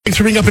Thanks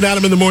for being up and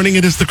Adam in the morning.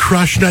 It is the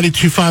Crush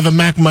 92.5 on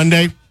Mac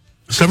Monday,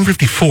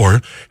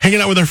 7:54.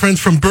 Hanging out with our friends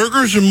from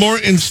Burgers and More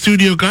in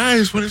studio.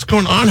 Guys, what is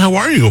going on? How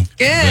are you?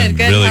 Good.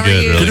 Really How good.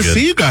 are you? Really Good to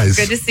see you guys.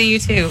 Good to see you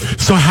too.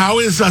 So how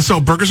is so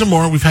Burgers and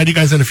More? We've had you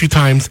guys in a few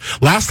times.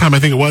 Last time I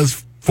think it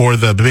was for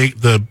the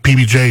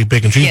PBJ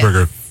bacon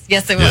cheeseburger.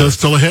 Yes, it Is was. it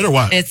still a hit or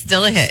what? It's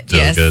still a hit. Still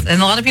yes, good.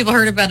 and a lot of people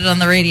heard about it on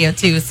the radio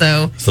too.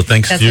 So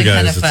thanks that's to you been guys.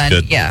 kind of fun.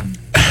 It's good. Yeah.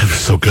 It was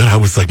so good. I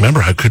was like, remember,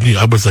 I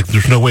was like,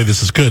 there's no way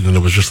this is good. And it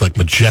was just like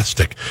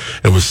majestic.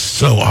 It was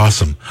so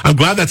awesome. I'm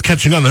glad that's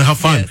catching on and how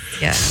fun.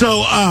 Yes.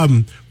 So,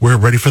 we're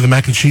ready for the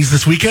mac and cheese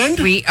this weekend?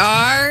 We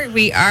are.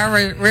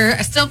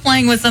 We're still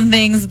playing with some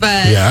things,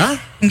 but Yeah?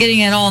 I'm getting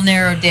it all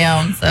narrowed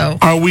down. So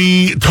Are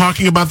we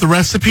talking about the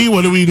recipe?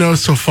 What do we know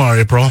so far,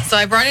 April?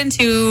 I brought in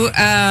two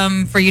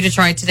for you to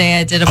try today.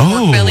 I did a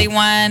Oh, pork belly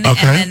one,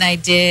 okay. and then I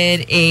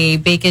did a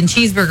bacon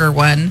cheeseburger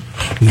one.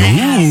 Ooh.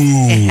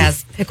 It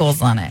has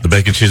pickles on it. The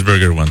bacon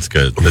cheeseburger one's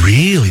good.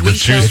 Really? With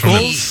shall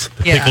pickles?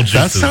 Yeah. Pickle juice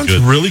That is sounds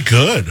good. really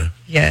good.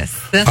 Yes,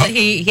 that's what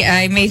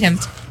I made him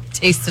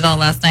taste it all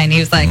last night. And he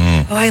was like,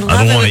 "Oh, I love it." I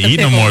don't want with to the eat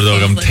no more, pickles." though.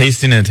 He was I'm like-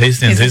 tasting and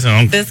tasting and he's tasting.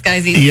 like, This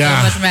guy's eating Yeah.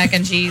 so much mac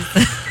and cheese.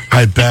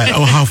 I bet.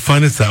 Oh, how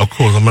fun is that? Oh,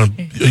 cool.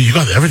 You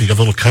got everything. You got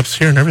little cups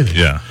here and everything.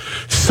 Yeah.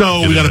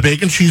 So we got a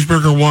bacon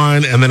cheeseburger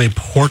one and then a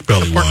pork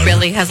belly Pork one.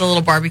 belly has a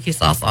little barbecue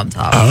sauce on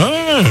top.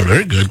 Oh,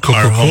 very good. Cool,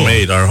 Our cool, cool.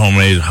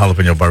 homemade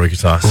jalapeno barbecue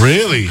sauce.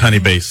 Really? Honey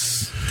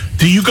base.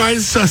 Do you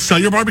guys sell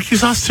your barbecue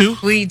sauce too?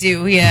 We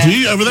do, yeah. Do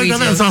you ever We done that?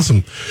 do. That's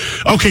awesome.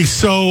 Okay,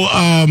 so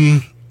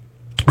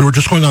we were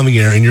just going on the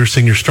air, and you're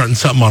saying you're starting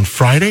something on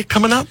Friday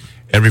coming up?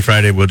 Every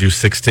Friday, we'll do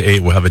 6 to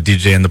 8. We'll have a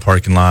DJ in the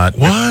parking lot.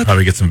 What?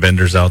 Probably get some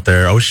vendors out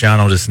there.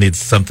 Oceano just needs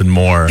something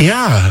more.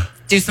 Yeah.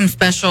 Do some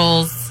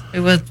specials. We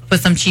would put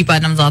some cheap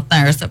items out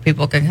there so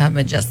people can come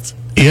and just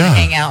Yeah.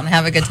 hang out and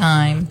have a good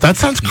time. That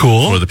sounds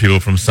cool. For the people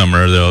from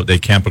Summer, they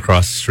camp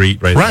across the street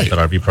right Right. at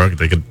RV Park.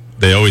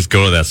 They always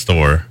go to that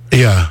store.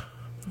 Yeah.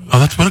 Oh,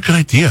 what a good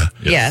idea.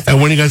 Yes.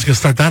 And when are you guys going to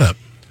start that up?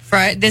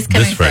 This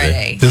coming Friday.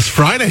 Friday. This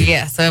Friday?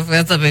 Yeah, so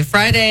that's up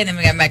Friday, and then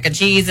we got mac and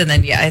cheese, and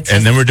then it's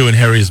And then we're doing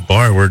Harry's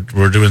Bar. We're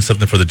doing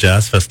something for the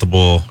Jazz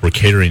Festival. We're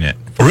catering it.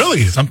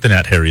 Really? Something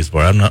at Harry's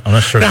Bar. I'm not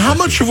sure. Now, how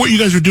much of what you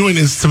guys are doing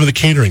is some of the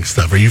catering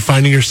stuff? Are you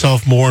finding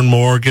yourself more and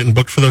more getting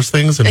booked for those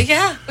things? And,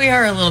 yeah, we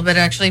are a little bit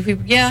actually.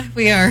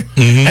 We are.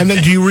 and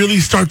then do you really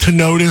start to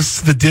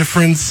notice the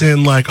difference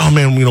in like, oh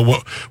man, when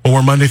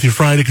we're Monday through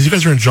Friday, because you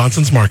guys are in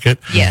Johnson's Market.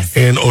 Yes.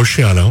 In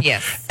Oceano.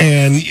 Yes.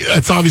 And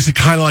it's obviously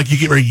kind of like you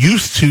get very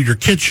used to your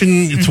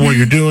kitchen. It's what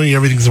you're doing.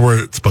 Everything's where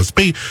it's supposed to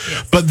be.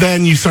 Yes. But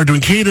then you start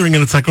doing catering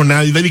and it's like, oh,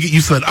 now then you get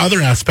used to that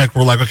other aspect.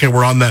 We're like, okay,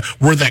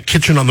 we're that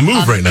kitchen on the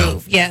move right now.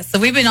 Yeah, so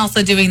we've been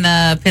also doing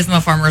the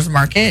Pismo Farmers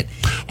Market.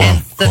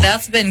 And so cool.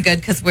 that's been good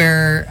because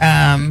we're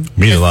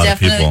Meet a it's lot of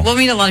people. We'll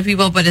meet a lot of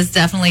people, but it's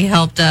definitely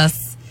helped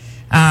us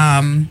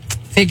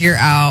figure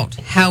out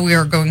how we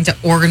are going to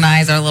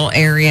organize our little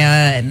area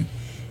and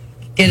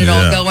get it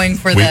all going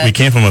for we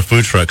came from a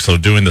food truck, so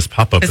doing this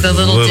pop-up It's is a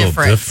little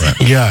different.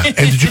 Yeah. And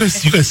did you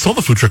guys sold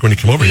the food truck when you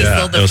came over here? Yeah. Yeah,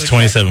 sold it the was food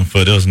 27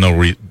 foot. There was no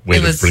way It to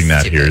was bring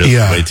that too here. big. It was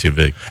Yeah. way too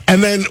big.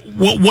 And then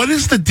what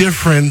is the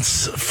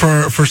difference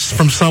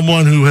from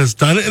someone who has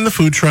done it in the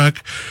food truck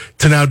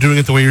to now doing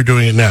it the way you're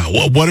doing it now?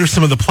 What are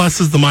some of the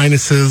pluses, the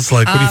minuses?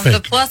 Like, what do you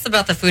think? The plus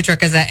about the food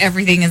truck is that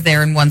everything is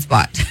there in one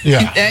spot.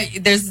 Yeah.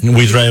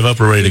 We drive up,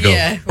 we're ready to go.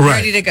 Yeah, we're Right.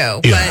 ready to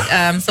go.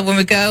 Yeah. But so when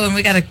we go and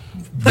we got to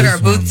put our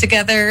booths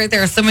together,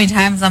 there are so many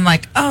times I'm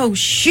like, oh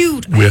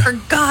shoot, I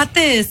forgot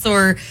this.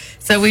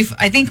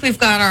 I think we've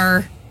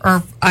got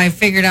I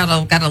figured out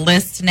I've got a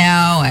list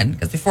now, and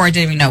because before I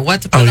didn't even know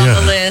what to put on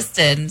the list,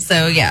 and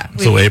so yeah.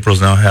 So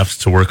April's now has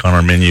to work on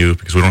our menu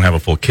because we don't have a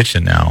full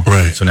kitchen now.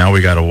 Right. So now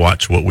we got to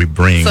watch what we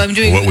bring. So I'm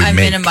make.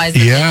 minimizing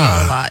the menu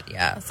Yeah. a lot.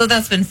 Yeah. So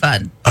that's been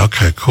fun.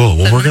 Okay, cool.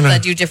 Well, So we're gonna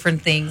do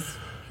different things.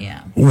 Yeah.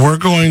 We're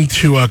going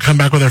to come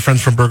back with our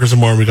friends from Burgers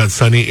and More. We got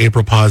Sonny,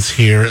 April Paz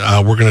here.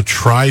 We're going to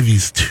try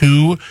these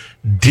two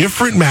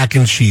different mac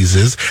and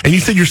cheeses. And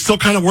you said you're still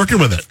kind of working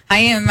with it. I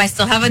am. I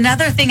still have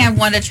another thing I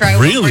want to try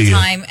Really? one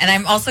more time, and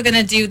I'm also going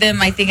to do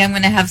them. I think I'm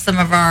going to have some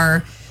of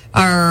our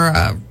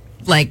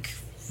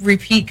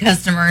repeat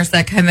customers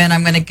that come in.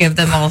 I'm going to give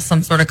them all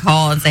some sort of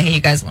call and say, "Hey, you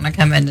guys want to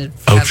come in and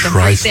have some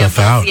try free stuff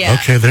samples?" out. Yeah.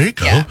 Okay, there you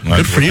go. Yeah.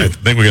 Good for you. I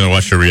think we're going to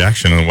watch your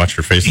reaction and watch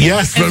your face.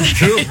 Yes, that's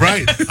true.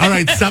 Right. All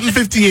right,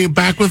 7:58.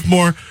 Back with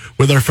more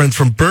with our friends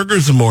from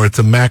Burgers and More. It's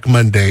a Mac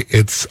Monday.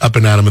 It's Up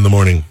and Adam in the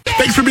morning.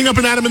 Thanks for being Up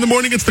and Adam in the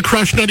morning. It's the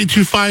Crush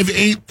 92.5,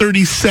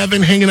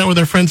 8:37. Hanging out with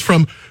our friends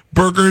from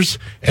Burgers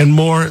and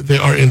More. They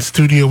are in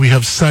studio. We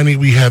have Sonny.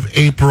 We have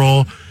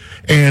April.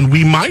 And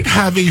we might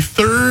have a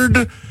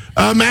third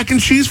mac and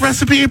cheese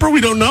recipe, April?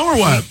 We don't know, or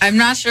what? I'm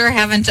not sure. I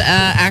haven't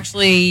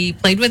actually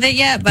played with it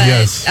yet, but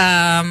Yes.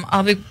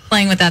 I'll be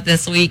playing with that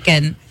this week.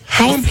 And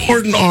How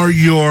important are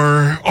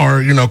your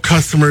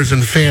customers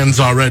and fans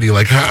already?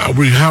 Like how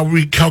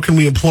can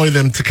we employ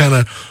them to kind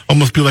of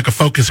almost be like a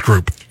focus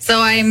group? So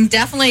I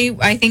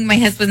think my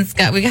husband's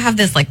we have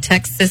this like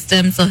text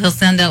system, so he'll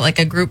send out like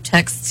a group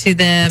text to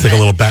them. It's like a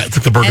little bat. It's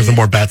like the Burgers and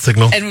More bat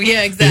signal. And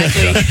yeah,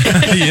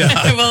 exactly.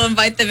 Yeah. We'll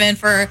invite them in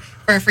for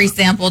a free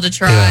sample to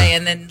try,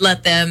 and then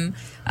let them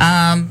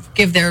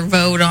give their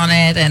vote on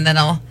it, and then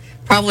I'll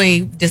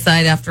probably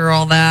decide after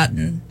all that.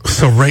 And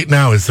so right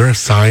now, is there a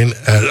sign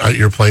at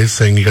your place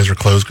saying you guys are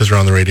closed because you're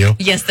on the radio?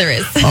 Yes, there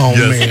is. Oh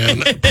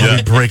man,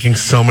 probably breaking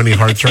so many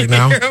hearts right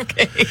now. You're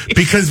okay.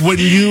 Because what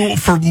do you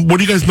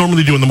guys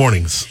normally do in the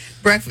mornings?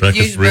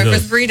 Breakfast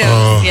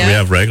burritos. We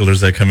have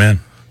regulars that come in.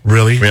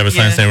 Really? We have a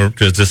sign saying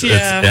it's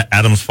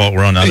Adam's fault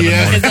we're on out in the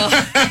morning.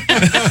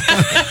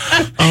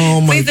 Oh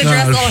my Please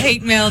address all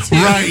hate mail too.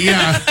 Right,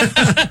 yeah.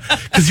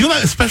 Because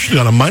especially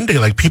on a Monday,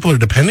 like people are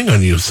depending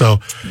on you. So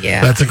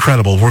that's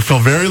incredible. We feel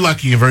very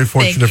lucky and very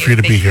fortunate for you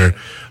to be here.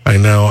 I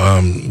know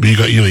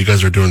you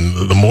guys are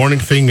doing the morning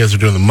thing. You guys are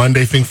doing the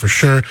Monday thing for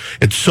sure.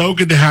 It's so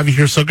good to have you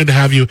here. So good to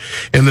have you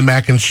in the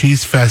Mac and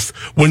Cheese Fest.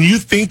 When you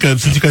think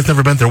of, since you guys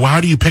never been there, how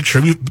do you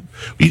picture?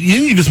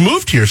 You just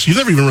moved here, so you've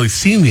never even really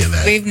seen any of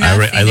that. We've not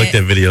I looked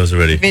at videos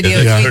already.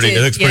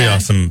 It looks pretty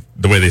awesome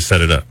the way they set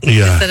it up.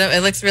 Yeah,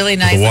 it looks really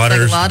nice. The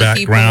water's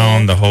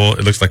background,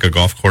 it looks like a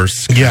golf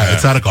course. Yeah,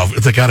 it's at a golf.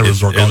 It's like at a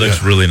resort. It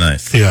looks really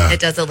nice. Yeah, it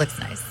does. It looks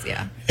nice.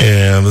 Yeah.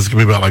 And there's going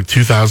to be about like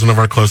 2,000 of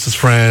our closest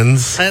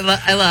friends. I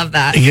love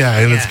that. Yeah,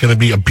 and it's going to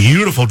be a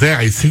beautiful day.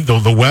 I think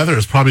the weather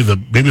is probably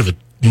maybe the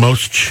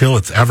most chill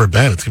it's ever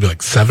been. It's going to be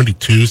like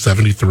 72,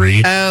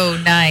 73.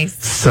 Oh,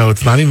 nice. So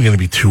it's not even going to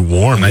be too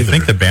warm. And I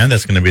think the band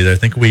that's going to be there, I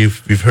think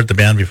we've heard the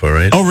band before,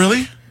 right? Oh,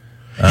 really?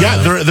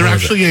 Yeah, they're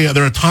actually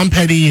they're a Tom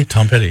Petty.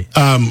 Tribute.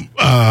 Tom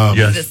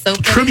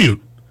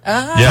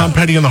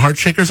Petty and the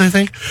Heartshakers, I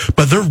think.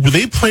 But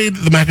they played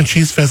the Mac and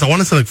Cheese Fest, I want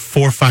to say like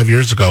 4 or 5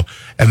 years ago,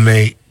 and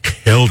they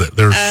killed it.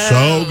 They're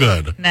so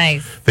good.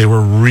 Nice. They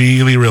were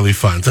really, really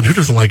fun. And who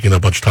doesn't like, a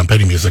bunch of Tom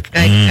Petty music?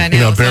 I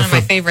know. It's one of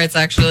my favorites,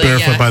 actually.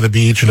 Barefoot by the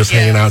beach and just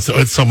hanging out. So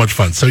it's so much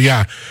fun. So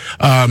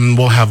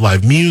we'll have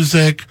live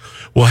music.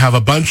 We'll have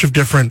a bunch of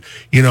different,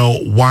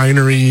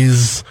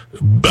 wineries,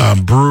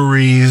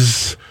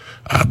 breweries,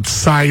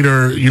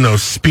 cider,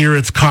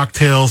 spirits,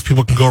 cocktails.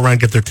 People can go around and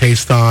get their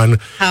taste on.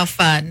 How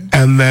fun.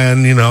 And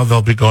then,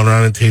 they'll be going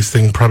around and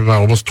tasting probably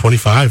about almost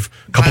 25,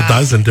 a couple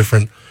dozen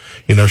different,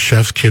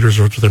 chefs, caterers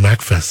with their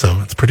Mac Fest.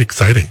 So it's pretty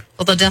exciting.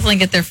 Well, they'll definitely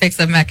get their fix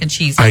of mac and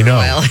cheese. I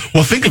know.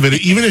 Well, think of it.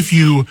 Even if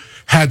you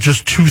had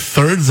just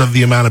 2/3 of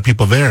the amount of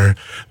people there,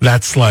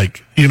 that's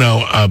like,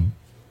 a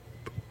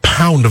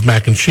pound of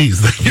mac and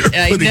cheese that you're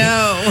putting.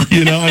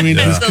 I know. I mean,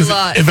 That's a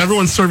lot. If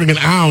everyone's serving an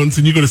ounce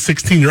and you go to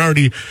 16, you're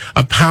already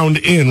a pound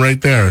in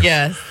right there.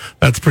 Yes.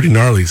 That's pretty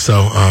gnarly.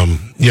 So,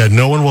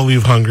 no one will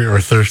leave hungry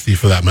or thirsty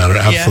for that matter.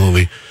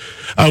 Absolutely.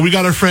 We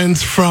got our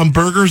friends from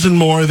Burgers and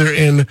More. They're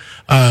in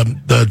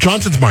the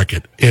Johnson's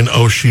Market in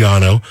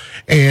Oceano.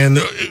 And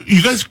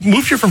you guys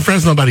moved here from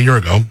Fresno about a year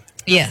ago.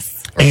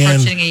 Yes. We're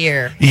approaching a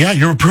year. Yeah,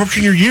 you're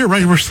approaching your year,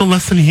 right? We're still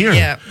less than a year.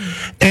 Yeah.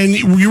 And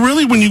you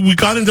really, when we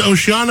got into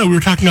Oceano, we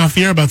were talking off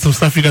the air about some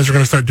stuff you guys are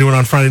going to start doing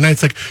on Friday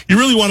nights. Like, you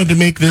really wanted to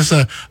make this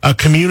a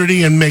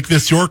community and make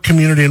this your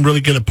community and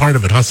really get a part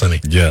of it, huh, Sonny?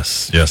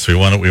 Yes. We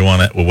want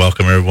it. We'll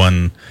welcome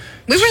everyone.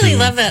 We really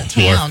love that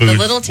town, the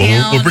little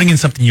town. We're bringing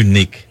something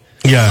unique.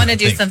 Yeah. We want to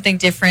do something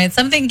different,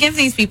 give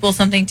these people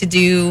something to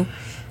do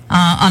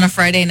on a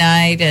Friday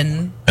night.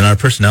 And our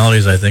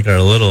personalities, I think, are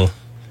a little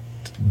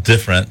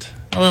different.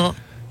 A little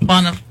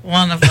one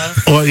of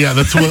us. Well, yeah,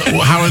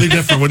 how are they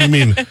different? What do you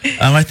mean?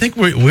 I think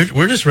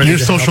we're just ready. You're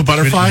social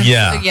butterfly?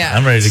 Yeah.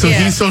 I'm ready to go. So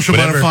he's social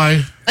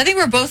butterfly. I think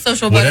we're both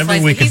social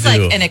butterflies, but he's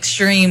like an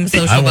extreme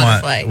social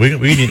butterfly.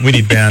 We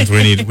need bands.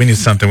 We need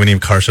something. We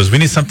need car shows. We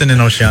need something in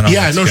Oceano.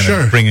 Yeah,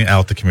 sure. Bring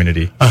out the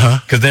community.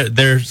 Because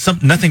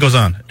there's nothing goes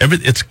on.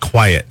 It's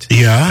quiet.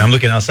 Yeah. And I'm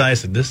looking outside. I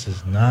said, this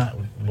is not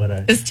what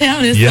I. This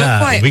town is so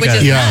quiet, which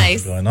is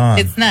nice. Going on.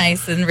 It's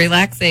nice and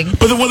relaxing.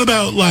 But then what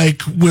about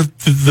like with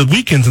the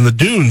weekends and the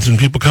dunes and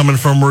people coming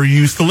from where you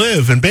used to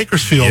live in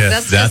Bakersfield?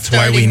 Yes, that's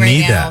why we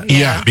need that.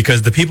 Yeah.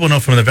 Because the people know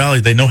from the valley,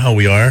 they know how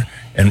we are.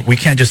 And we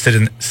can't just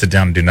sit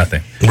down and do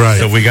nothing. Right.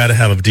 So we got to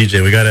have a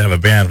DJ. We got to have a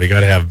band. We got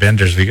to have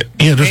vendors.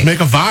 Just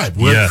make a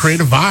vibe. Create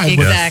a vibe.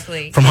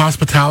 Exactly. From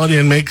hospitality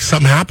and make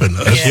something happen.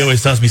 She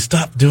always tells me,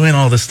 stop doing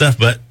all this stuff,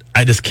 but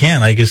I just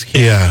can't.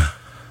 Yeah.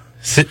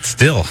 Sit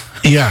still.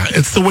 Yeah,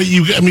 it's the way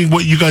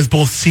what you guys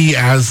both see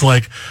as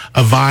like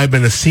a vibe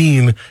and a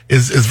scene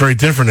is very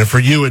different. And for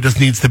you, it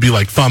just needs to be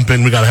like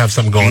thumping. We got to have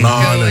something going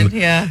on.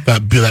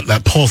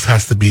 That pulse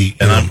has to be.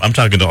 And I'm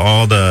talking to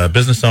all the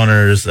business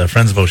owners,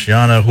 friends of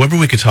Oceano, whoever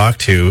we could talk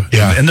to.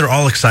 Yeah. And they're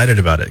all excited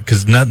about it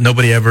because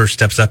nobody ever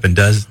steps up and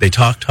does. They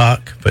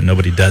talk, but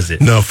nobody does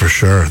it. No, for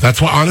sure.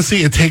 That's why,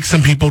 honestly, it takes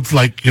some people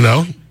to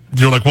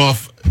you're like, well,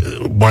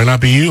 why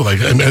not be you? Like,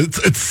 I mean,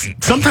 it's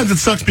sometimes it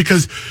sucks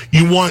because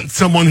you want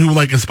someone who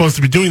like is supposed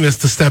to be doing this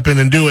to step in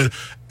and do it,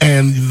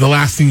 and the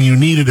last thing you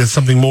needed is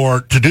something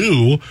more to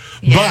do.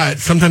 Yeah. But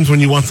sometimes when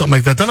you want something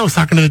like that done, I was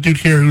talking to the dude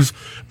here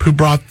who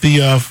brought the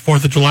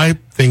 4th of July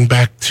thing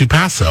back to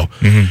Paso.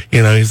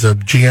 You know, he's a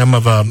GM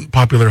of a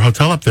popular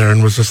hotel up there,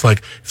 and was just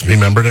like, he's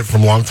remembered it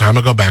from a long time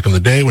ago, back in the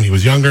day when he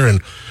was younger,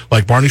 and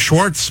like Barney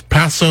Schwartz,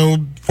 Paso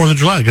 4th of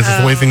July. I guess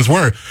that's the way things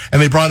were.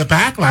 And they brought it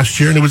back last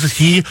year, and it was just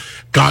he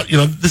got, you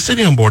know, the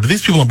city on board,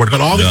 these people on board,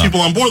 got all these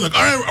people on board, like,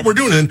 all right, we're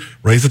doing it, and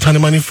raised a ton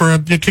of money for a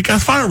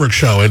kick-ass fireworks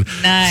show. And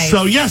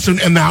so, yes,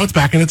 and now it's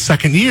back in its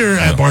second year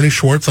at Barney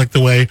Schwartz, like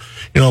the way,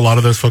 you know, a lot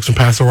of those folks in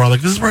Paso were all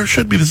like, this is where it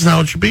should be, this is how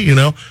it should be, you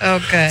know?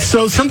 Oh, good.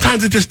 So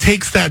sometimes it just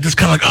takes that, just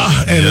kind of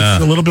like, and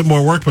it's a little bit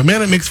more work, but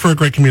man, it makes for a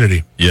great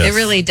community. Yes. It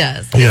really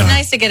does. Yeah. It's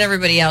nice to get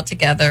everybody out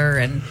together,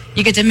 and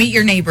you get to meet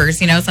your neighbors,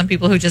 you know, some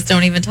people who just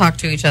don't even talk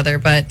to each other,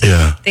 but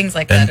things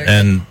like that are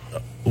And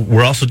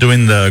we're also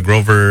doing the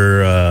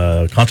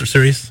Grover concert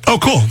series. Oh,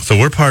 cool. So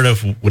we're part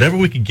of whatever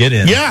we could get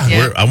in.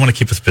 I want to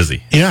keep us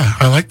busy. Yeah,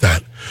 I like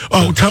that.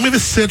 Oh, tell me the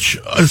sitch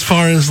as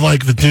far as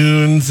like the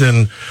dunes,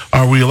 and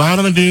are we allowed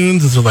on the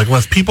dunes? Is there like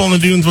less people on the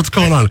dunes? What's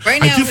going on?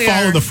 Right I now do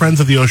follow the Friends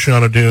of the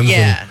Oceano Dunes.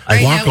 Yeah, and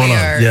a lot going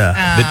on.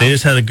 Yeah, they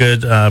just had a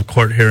good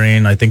court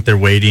hearing. I think they're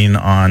waiting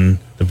on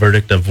the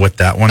verdict of what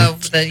that one.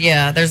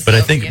 But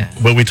I think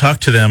when we talk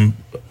to them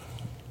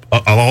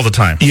all the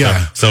time.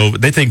 Yeah. So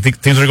they think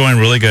things are going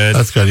really good.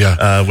 That's good,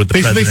 yeah. With the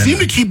they president. seem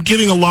to keep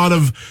giving a lot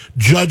of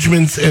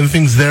judgments and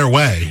things their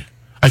way.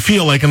 I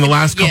feel like in the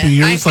last couple of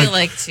years, I feel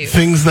like too.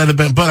 Things that have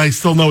been, but I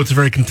still know it's a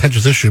very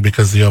contentious issue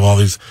because you have all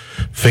these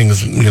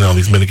things, you know,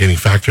 these mitigating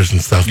factors and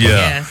stuff.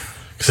 Yeah.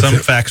 Some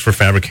facts were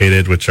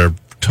fabricated, which are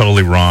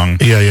totally wrong.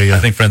 Yeah. I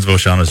think Friends of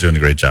Oceano is doing a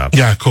great job.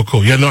 Yeah,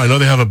 cool. Yeah, no, I know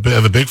they have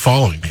a big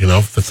following, you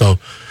know, so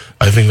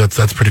I think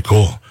that's pretty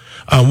cool.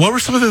 What were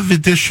some of the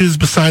dishes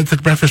besides the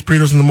breakfast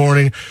burritos in the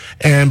morning,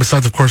 and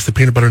besides, of course, the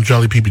peanut butter and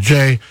jelly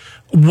PBJ?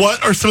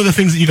 What are some of the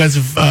things that you guys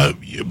have,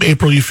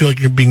 April, you feel like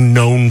you're being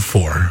known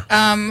for?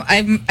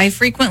 I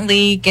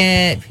frequently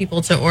get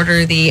people to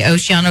order the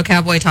Oceano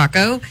Cowboy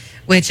Taco,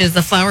 which is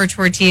the flour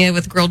tortilla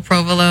with grilled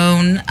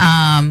provolone,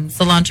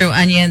 cilantro,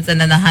 onions,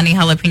 and then the honey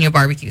jalapeno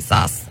barbecue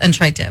sauce and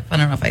tri-tip. I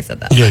don't know if I said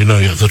that.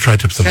 Yeah, so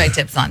tri-tips on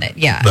tri-tips on it.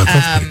 Yeah, that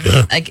sounds pretty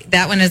good. Like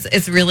that one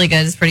is really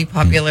good. It's pretty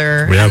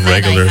popular. We have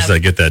regulars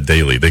that get that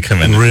daily. They come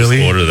in and just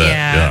order that.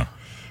 Yeah.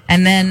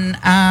 And then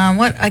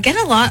what I get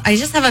a lot, I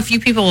just have a few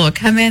people who will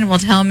come in and will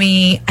tell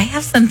me I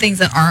have some things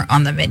that aren't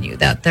on the menu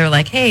that they're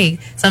like, hey,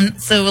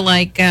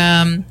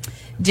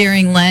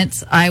 during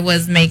Lent, I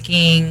was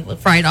making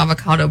fried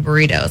avocado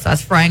burritos. I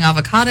was frying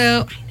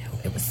avocado. I know,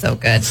 it was so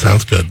good.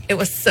 Sounds good. It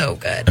was so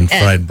good. And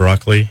fried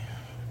broccoli.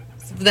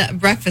 The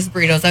breakfast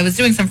burritos. I was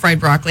doing some fried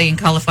broccoli and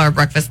cauliflower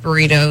breakfast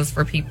burritos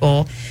for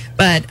people,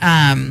 but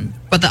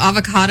the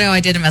avocado I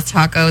did them as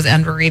tacos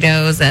and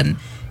burritos,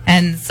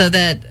 and so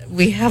that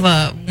we have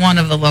one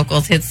of the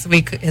locals. His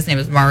name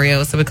is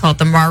Mario, so we call it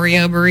the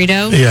Mario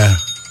burrito.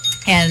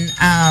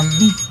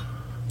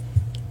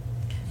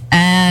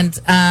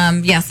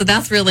 Yeah, so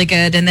that's really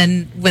good. And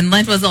then when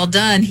Lent was all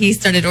done, he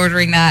started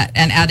ordering that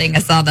and adding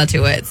asada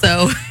to it.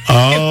 So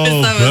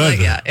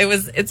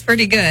good. It's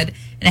pretty good,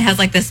 and it has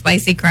like the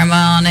spicy crema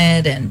on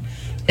it, and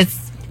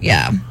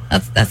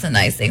that's a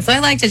nice thing. So I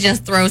like to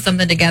just throw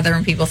something together,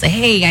 and people say,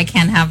 "Hey, I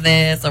can't have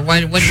this," or "What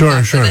do you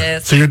want for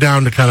this?" So you're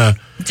down to kind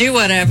of do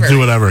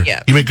whatever.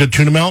 Yeah. You make good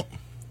tuna melt.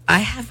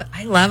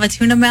 I love a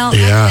tuna melt.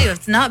 Yeah. Actually,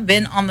 it's not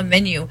been on the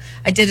menu.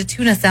 I did a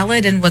tuna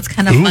salad, and what's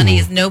kind of funny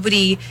is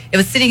it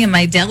was sitting in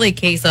my deli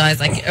case, so I was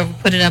like, I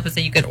put it up and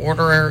said you could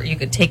order or you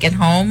could take it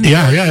home.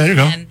 Yeah, there you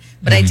go.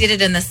 But I did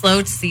it in the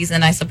slow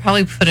season. I should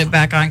probably put it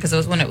back on because it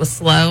was when it was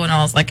slow, and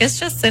I was like, it's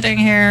just sitting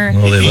here.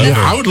 Well, they love it.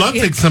 I would love to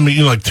take some,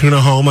 like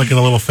tuna home, like in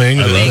a little thing.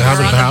 I love it. Have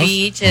it at the house.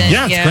 Beach it's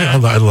great.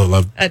 I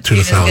love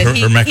tuna salad.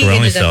 Her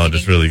macaroni salad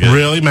is really good.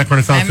 Really?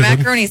 Macaroni salad? My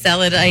macaroni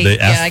salad, they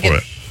ask for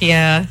it.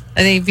 Yeah,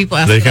 I think people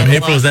ask they for come, that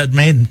April, is that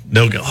made?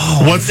 They'll go,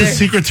 what's the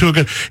secret to a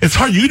good? It's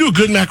hard. You do a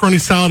good macaroni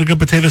salad, a good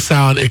potato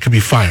salad, it could be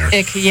fire.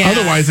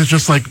 Otherwise, it's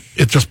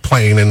just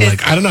plain and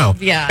I don't know.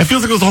 Yeah, it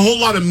feels like there's a whole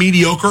lot of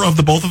mediocre of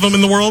the both of them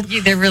in the world. Yeah,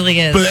 there really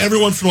is. But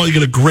every once in a while, you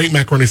get a great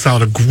macaroni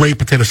salad, a great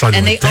potato salad,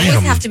 and they always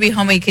have to be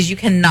homemade because you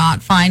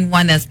cannot find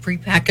one that's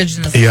prepackaged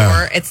in the store.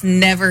 Yeah. It's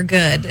never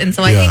good. And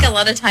so I think a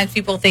lot of times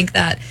people think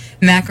that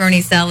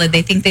macaroni salad,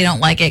 they think they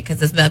don't like it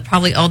because it's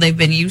probably all they've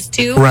been used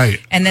to.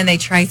 Right. And then they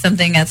try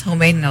something that's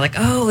homemade and they're like,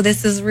 oh,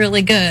 this is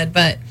really good.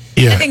 But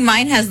I think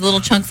mine has little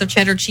chunks of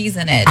cheddar cheese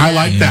in it. I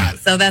like that.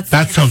 So that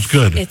sounds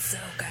good. It's so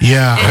good.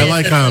 Yeah, I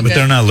like but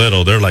they're not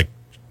little. They're like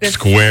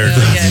square,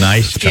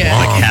 nice, like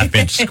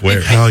half-inch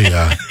square. Hell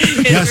yeah.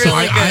 So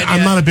really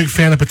I'm not a big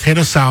fan of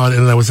potato salad,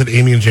 and I was at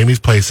Amy and Jamie's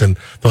place, and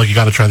they're like, you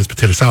got to try this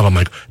potato salad. I'm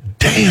like,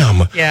 damn,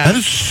 that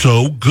is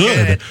so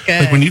good.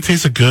 Like, when you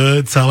taste a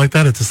good salad like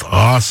that, it's just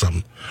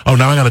awesome. Oh,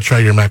 now I got to try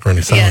your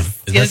macaroni salad. Is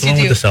that the one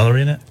with the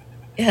celery in it?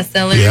 has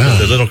celery. Yeah.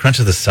 The little crunch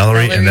of the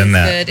celery and then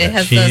that, good. It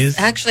has cheese.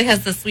 actually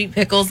has the sweet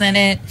pickles in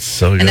it.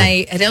 So good. And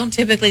I don't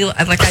typically like.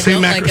 I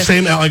Same don't like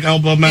same like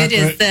elbow mac. It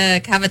is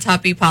the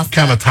cavatappi pasta.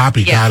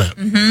 Cavatappi, got it.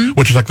 Mm-hmm.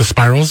 Which is like the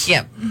spirals.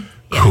 Yep.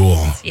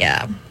 Cool.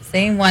 Yeah.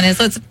 Same one.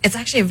 So it's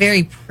actually a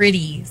very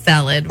pretty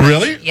salad. Which,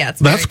 Really? Yeah. It's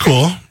That's very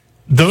cool.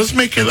 Those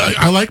make it.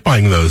 I like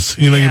buying those.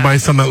 You buy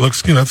something that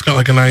looks. It's got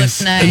like a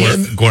nice,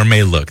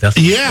 gourmet look. That's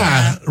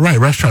right.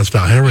 Restaurant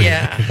style.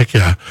 Heck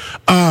yeah.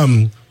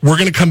 We're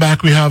going to come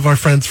back. We have our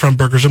friends from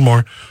Burgers and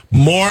More.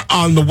 More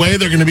on the way.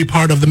 They're going to be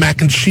part of the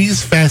Mac and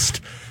Cheese Fest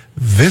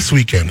this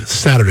weekend,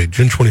 Saturday,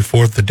 June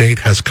 24th. The date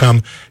has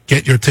come.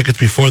 Get your tickets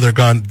before they're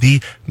gone.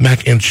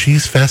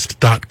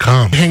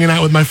 TheMacandCheeseFest.com. Hanging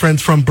out with my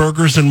friends from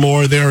Burgers and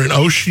More. They're in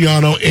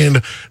Oceano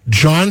in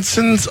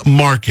Johnson's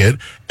Market.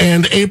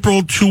 And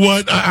April, to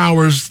what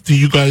hours do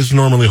you guys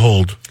normally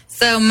hold?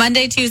 So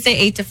Monday, Tuesday,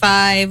 8 to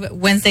 5,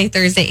 Wednesday,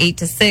 Thursday, 8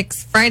 to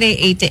 6, Friday,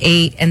 8 to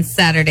 8, and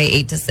Saturday,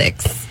 8 to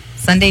 6.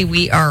 Sunday,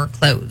 we are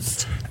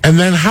closed. And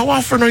then how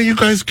often are you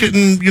guys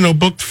getting,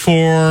 booked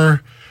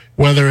for,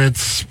 whether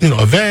it's,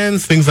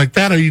 events, things like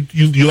that? Are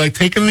you like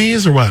taking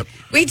these or what?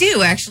 We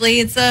do, actually.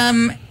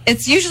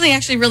 It's usually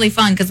actually really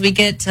fun because we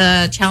get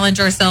to challenge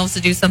ourselves to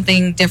do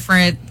something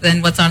different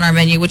than what's on our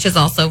menu, which is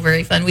also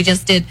very fun. We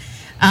just did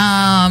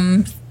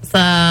some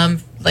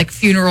like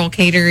funeral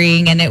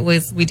catering, and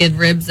we did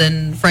ribs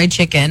and fried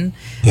chicken,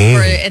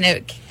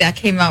 that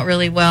came out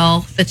really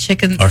well. The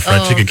chicken, our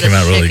fried chicken came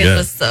out really good. It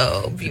was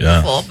so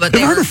beautiful. Yeah. But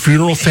have you heard of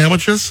funeral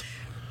sandwiches?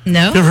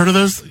 No, you ever heard of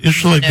those?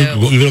 Usually,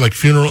 they're like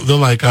funeral. They're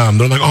like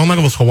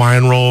those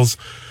Hawaiian rolls,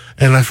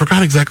 and I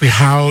forgot exactly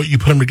how you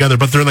put them together,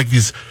 but they're like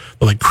these.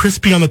 They're like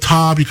crispy on the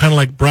top. You kind of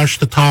like brush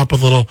the top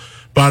with a little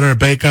butter,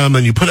 bake them,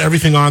 and you put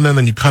everything on them,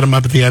 and you cut them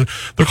up at the end.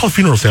 They're called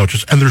funeral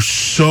sandwiches, and they're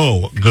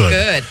so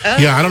good. Oh.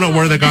 Yeah, I don't know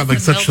where they got like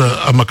such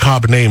a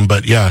macabre name,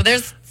 but yeah. Well,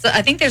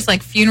 I think there's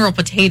like funeral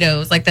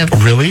potatoes, like the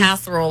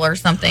casserole or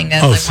something.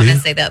 That I want to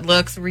say that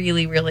looks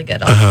really, really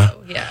good.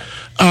 Also, yeah.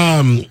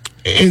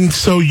 And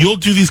so you'll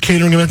do these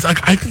catering events.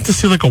 I think to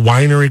see like a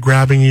winery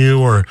grabbing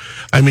you, or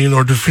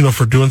just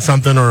for doing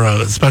something or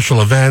a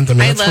special event.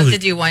 I'd love to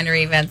do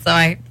winery events. So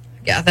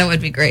that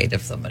would be great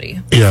if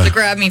somebody wants to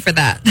grab me for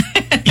that.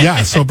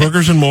 Yeah, so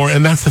Burgers and More,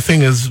 and that's the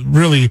thing is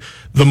really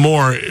the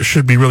more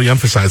should be really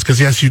emphasized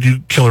because yes, you do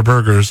killer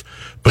burgers,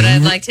 but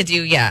I'd like to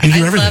do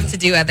I'd love to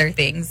do other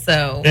things.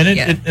 So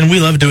and we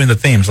love doing the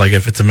themes. Like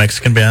if it's a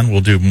Mexican band,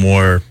 we'll do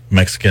more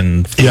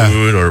Mexican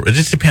food, or it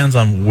just depends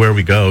on where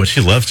we go.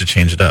 She loves to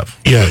change it up.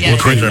 Yeah, we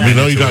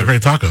know you got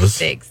great tacos.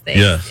 Steaks.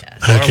 Yes,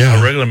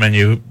 our regular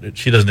menu,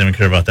 she doesn't even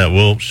care about that.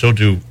 she'll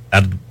do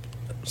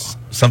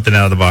something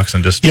out of the box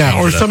and just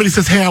or somebody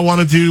says, hey, I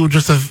want to do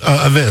just a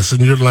this,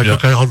 and you're like,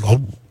 okay, I'll throw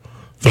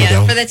it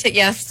down.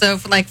 So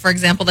for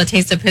example, the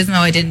Taste of Pismo,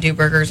 I didn't do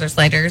burgers or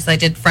sliders. I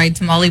did fried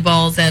tamale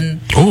balls and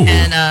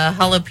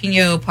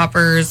jalapeno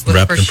poppers with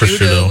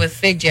prosciutto with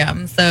fig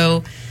jam.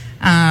 So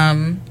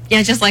I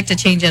just like to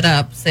change it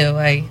up.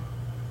 So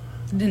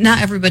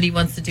not everybody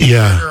wants to do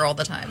burger all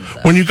the time. So.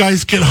 When you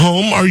guys get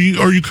home, are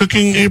you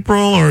cooking,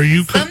 April, or are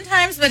you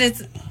sometimes, but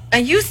I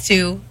used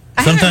to.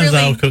 Sometimes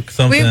I'll cook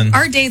something.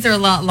 Our days are a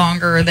lot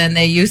longer than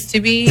they used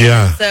to be.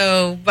 Yeah.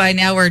 So by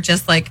now we're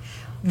just like,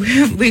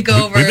 we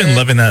go over. We've been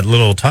loving that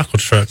little taco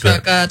truck.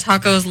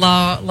 Tacos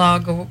La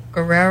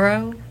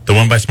Guerrero. The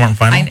one by Smart and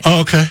Final?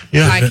 Okay.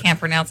 Yeah. I can't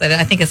pronounce it.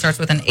 I think it starts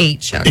with an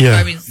H. Yeah.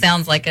 It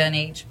sounds like an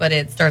H, but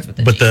it starts with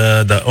a G. But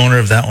the owner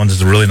of that one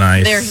is really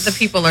nice. The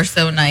people are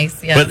so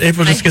nice. Yeah. But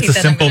April just gets a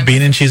simple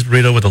bean and cheese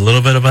burrito with a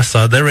little bit of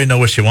asada. They already know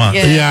what she wants.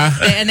 Yeah.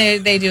 And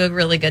they do a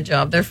really good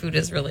job. Their food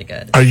is really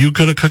good. Are you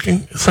good at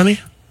cooking, Sonny?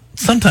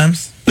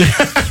 Sometimes.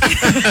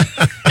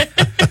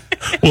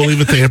 We'll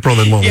leave it to April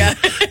then, won't we? Yeah.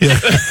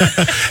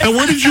 And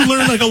where did you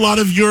learn a lot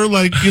of your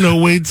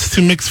ways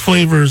to mix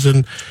flavors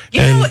and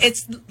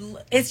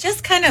it's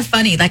just kind of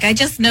funny. I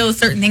just know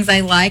certain things I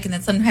like, and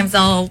then sometimes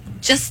I'll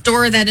just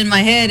store that in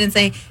my head and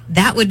say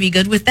that would be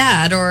good with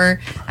that. Or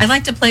I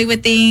like to play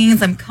with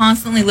things. I'm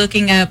constantly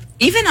looking up,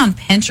 even on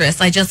Pinterest.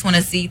 I just want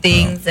to see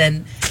things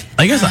and.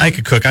 I guess I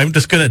could cook. I'm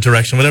just good at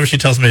direction. Whatever she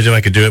tells me to do, I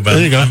could do it. But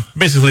there you go. I'm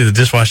basically the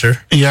dishwasher.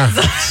 Yeah,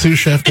 sous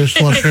chef,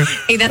 dishwasher.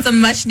 Hey, that's a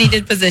much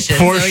needed position.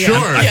 For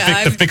sure.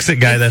 The fix-it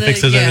guy that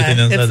fixes everything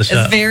inside the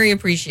shop. It's very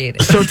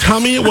appreciated. So tell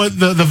me what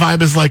the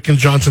vibe is like in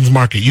Johnson's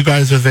Market. You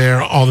guys are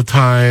there all the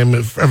time,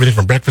 everything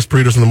from breakfast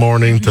burritos in the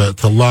morning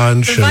to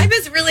lunch. The vibe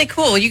is really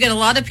cool. You get a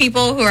lot of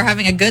people who are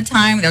having a good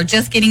time. They're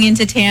just getting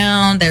into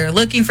town. They're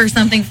looking for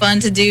something fun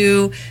to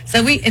do.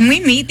 So we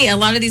meet a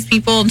lot of these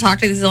people and talk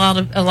to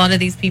a lot of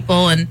these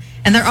people, and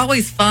they're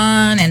always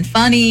fun and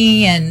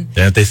funny. And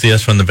if they see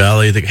us from the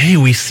valley, they go, hey,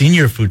 we seen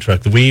your food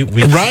truck. We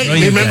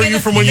remember you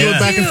from when you were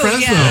back in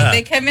Fresno. Yeah.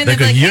 They come in and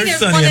like, hey,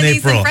 there's one of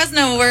these in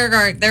Fresno. We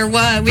were there.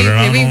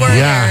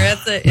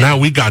 That's it. Now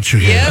we got you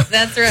here. Yep,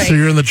 that's right. So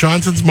you're in the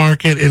Johnson's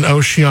Market in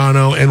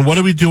Oceano, and what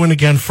are we doing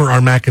again for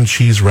our mac and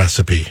cheese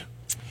recipe?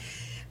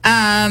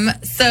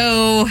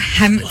 So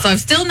I've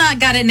still not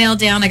got it nailed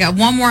down. I got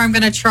one more I'm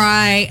going to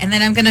try, and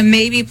then I'm going to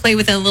maybe play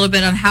with it a little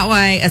bit on how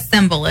I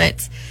assemble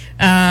it.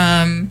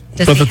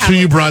 But the two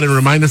you brought in,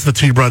 remind us the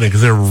two you brought in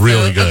because they're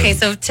really good. Okay,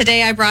 so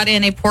today I brought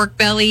in a pork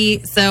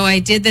belly. So I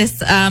did this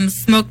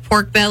smoked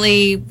pork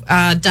belly,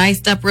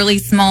 diced up really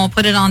small,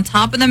 put it on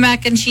top of the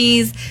mac and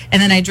cheese,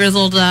 and then I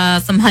drizzled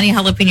some honey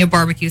jalapeno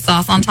barbecue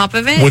sauce on top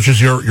of it. Which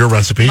is your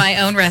recipe?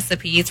 My own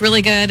recipe. It's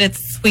really good.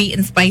 It's sweet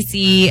and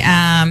spicy.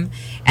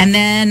 And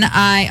then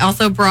I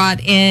also brought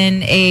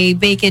in a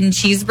bacon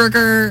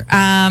cheeseburger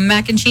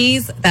mac and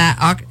cheese that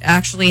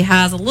actually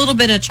has a little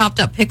bit of chopped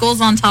up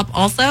pickles on top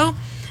also.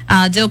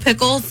 Dill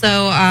pickle. So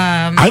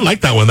I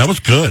like that one. That was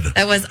good.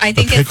 I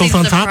think it seems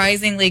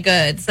surprisingly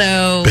good.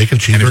 So bacon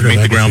cheeseburger. And if you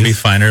make the ground beef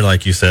finer,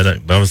 like you said,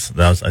 that was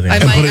I think.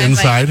 And put it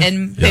inside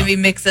and maybe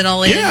mix it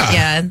all in.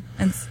 Yeah.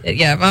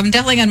 I'm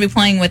definitely going to be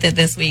playing with it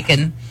this week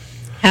and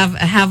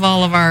have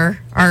all of our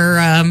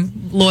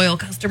loyal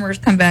customers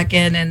come back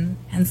in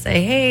and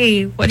say,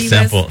 hey, what do you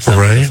guys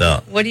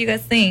What do you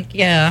guys think?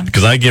 Yeah,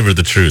 because I give her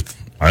the truth.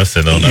 I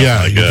said, no.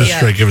 Yeah, you just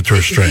straight give it to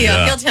her straight.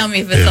 Yeah, he'll tell me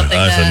if it's something.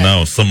 I said,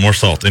 no, some more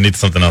salt. It needs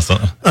something else. He'll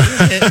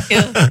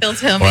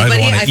tell me. But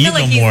I feel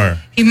like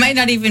he might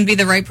not even be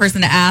the right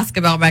person to ask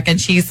about mac and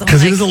cheese.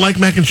 Because he doesn't like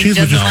mac and cheese,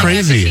 which is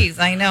crazy. Mac and cheese,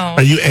 I know.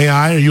 Are you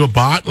AI? Are you a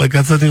bot? Like,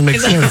 that doesn't even make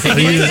sense.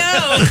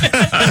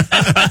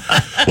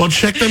 Well,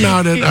 check them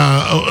out at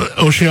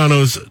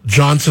Oceano's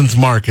Johnson's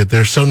Market.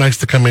 They're so nice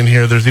to come in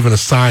here. There's even a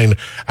sign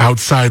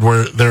outside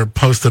where they're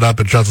posted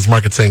up at Johnson's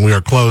Market saying we are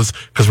closed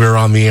because we were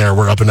on the air.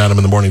 We're up and at 'em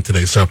in the morning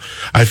today. So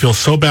I feel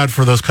so bad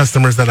for those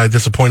customers that I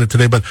disappointed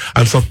today, but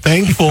I'm so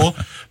thankful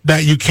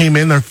that you came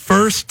in their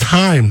first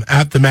time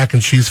at the Mac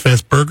and Cheese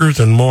Fest, burgers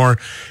and more.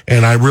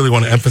 And I really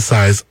want to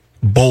emphasize,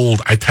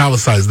 bold,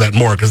 italicize that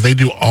more because they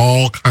do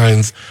all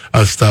kinds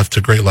of stuff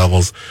to great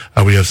levels.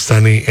 We have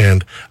Sonny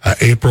and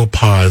April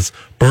Paz,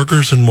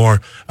 burgers and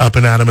more, up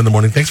and at 'em in the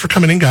morning. Thanks for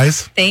coming in,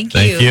 guys. Thank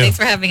you. Thanks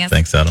for having us.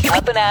 Thanks, Adam.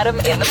 Up and at 'em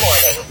in the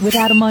morning with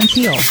Adam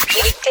Montiel.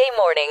 Weekday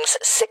mornings,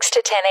 6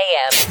 to 10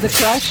 a.m. The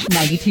Crush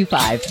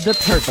 92.5, the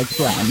perfect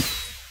blend.